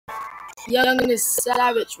Youngen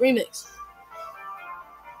Savage remix.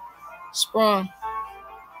 Sprung.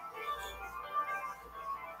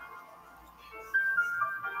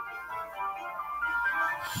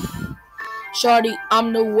 Shorty,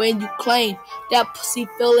 I'm the way you claim. That pussy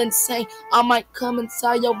feel insane. I might come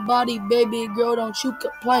inside your body, baby girl, don't you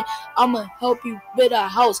complain. I'ma help you build a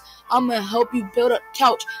house. I'ma help you build a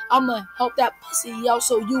couch. I'ma help that pussy out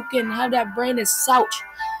so you can have that brain and couch.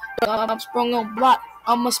 I'm sprung on block.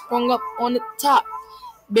 I'ma sprung up on the top.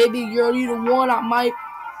 Baby girl, you the one I might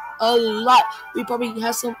a lot. We probably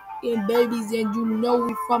have some babies, and you know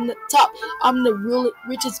we from the top. I'm the real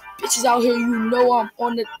richest bitches out here. You know I'm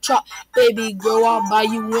on the top. Baby girl, I'll buy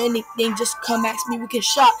you anything. Just come ask me, we can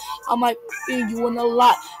shop. I might feel you in a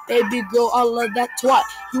lot. Baby girl, I love that twat.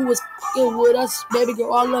 You was fucking with us, baby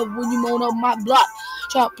girl. I love when you moan up my block.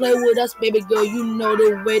 Try to play with us, baby girl. You know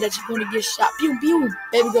the way that you're gonna get shot. Pew pew,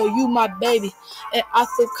 baby girl, you my baby, and I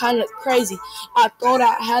feel kinda crazy. I thought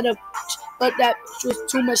I had a but that bitch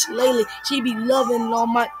was too much lately. She be loving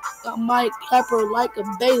on my clapper like a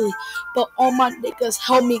Bailey. But all my niggas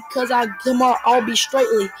help me, cause I come out, I'll be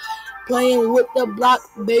straightly. Playing with the block,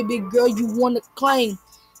 baby girl, you wanna claim.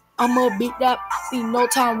 I'ma beat that pussy, no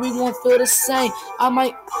time, we gon' feel the same. I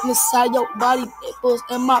might inside your body, nipples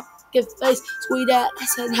in my fucking face. Sweet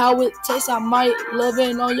ass and how it tastes, I might love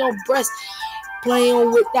it on your breast.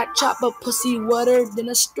 Playing with that chopper, pussy wetter than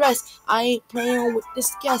a stress. I ain't playing with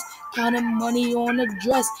this gas, counting money on a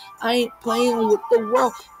dress. I ain't playing with the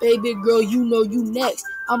world, baby girl, you know you next.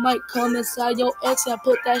 I might come inside your ex and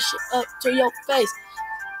put that shit up to your face.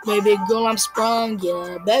 Baby girl, I'm sprung,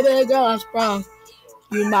 yeah, baby girl, I'm sprung.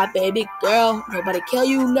 You my baby girl, nobody kill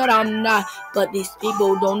you, that I'm not. But these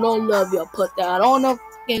people don't know love you, put that on a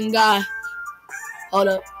fucking guy. Hold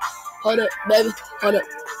up, baby, hold up.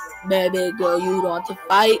 Baby girl, you don't have to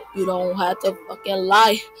fight. You don't have to fucking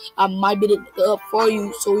lie. I might be the nigga up for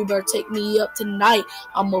you, so you better take me up tonight.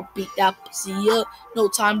 I'ma beat that pussy up. No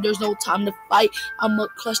time, there's no time to fight. I'ma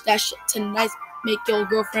clutch that shit tonight. Make your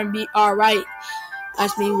girlfriend be alright.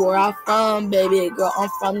 Ask me where I'm from, baby girl. I'm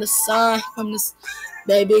from the sun.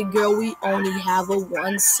 Baby girl, we only have a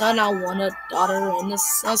one son. I want a daughter and a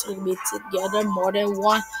son, so we can be together more than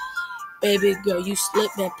one. Baby girl, you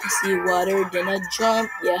slippin' pussy wetter than a drum,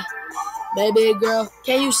 yeah. Baby girl,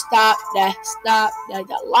 can you stop that? Stop that.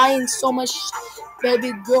 Got lying so much.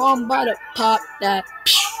 Baby girl, I'm about to pop that.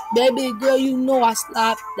 Baby girl, you know I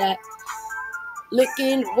stopped that.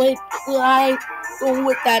 Licking with like going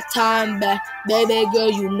with that time back. Baby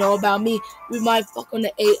girl, you know about me. We might fuck on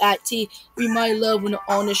the AIT. We might love when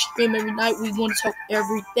on the stream every night. We gonna talk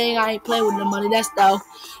everything. I ain't playing with the money, that's though.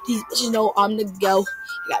 These bitches know I'm the go.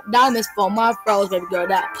 I got diamonds for my froze, baby girl.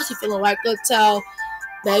 That pussy feeling like a towel.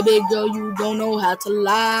 Baby girl, you don't know how to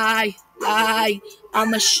lie.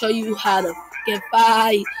 I'ma show you how to fucking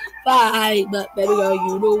fight. But baby girl,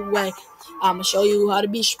 you the way. I'ma show you how to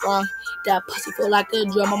be strong. That pussy feel like a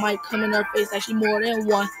drum. I might come in her face like she more than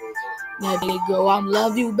one. Baby girl, I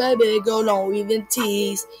love you. Baby girl, don't even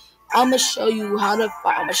tease. I'ma show you how to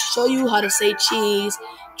fight. I'ma show you how to say cheese.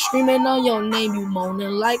 Screaming on your name, you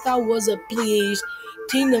moaning like I was a please.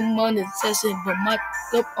 Team the money session, but my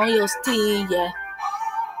up on your steam, yeah.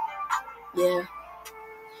 Yeah.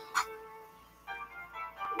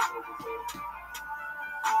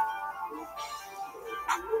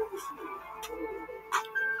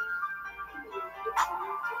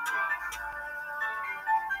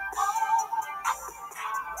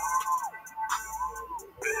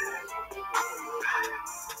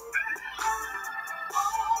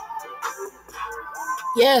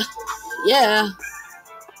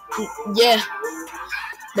 Yeah.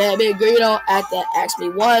 Baby girl, you don't act that. Ask me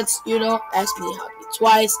once, you don't ask me how me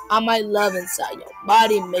twice. I might love inside your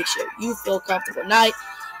body, make sure you feel comfortable night.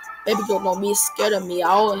 Baby girl, don't be scared of me.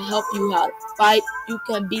 I will help you how to fight. You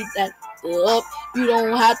can beat that up. You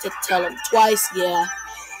don't have to tell them twice, yeah.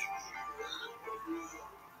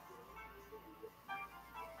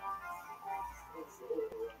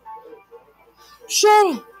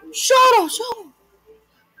 Shut up.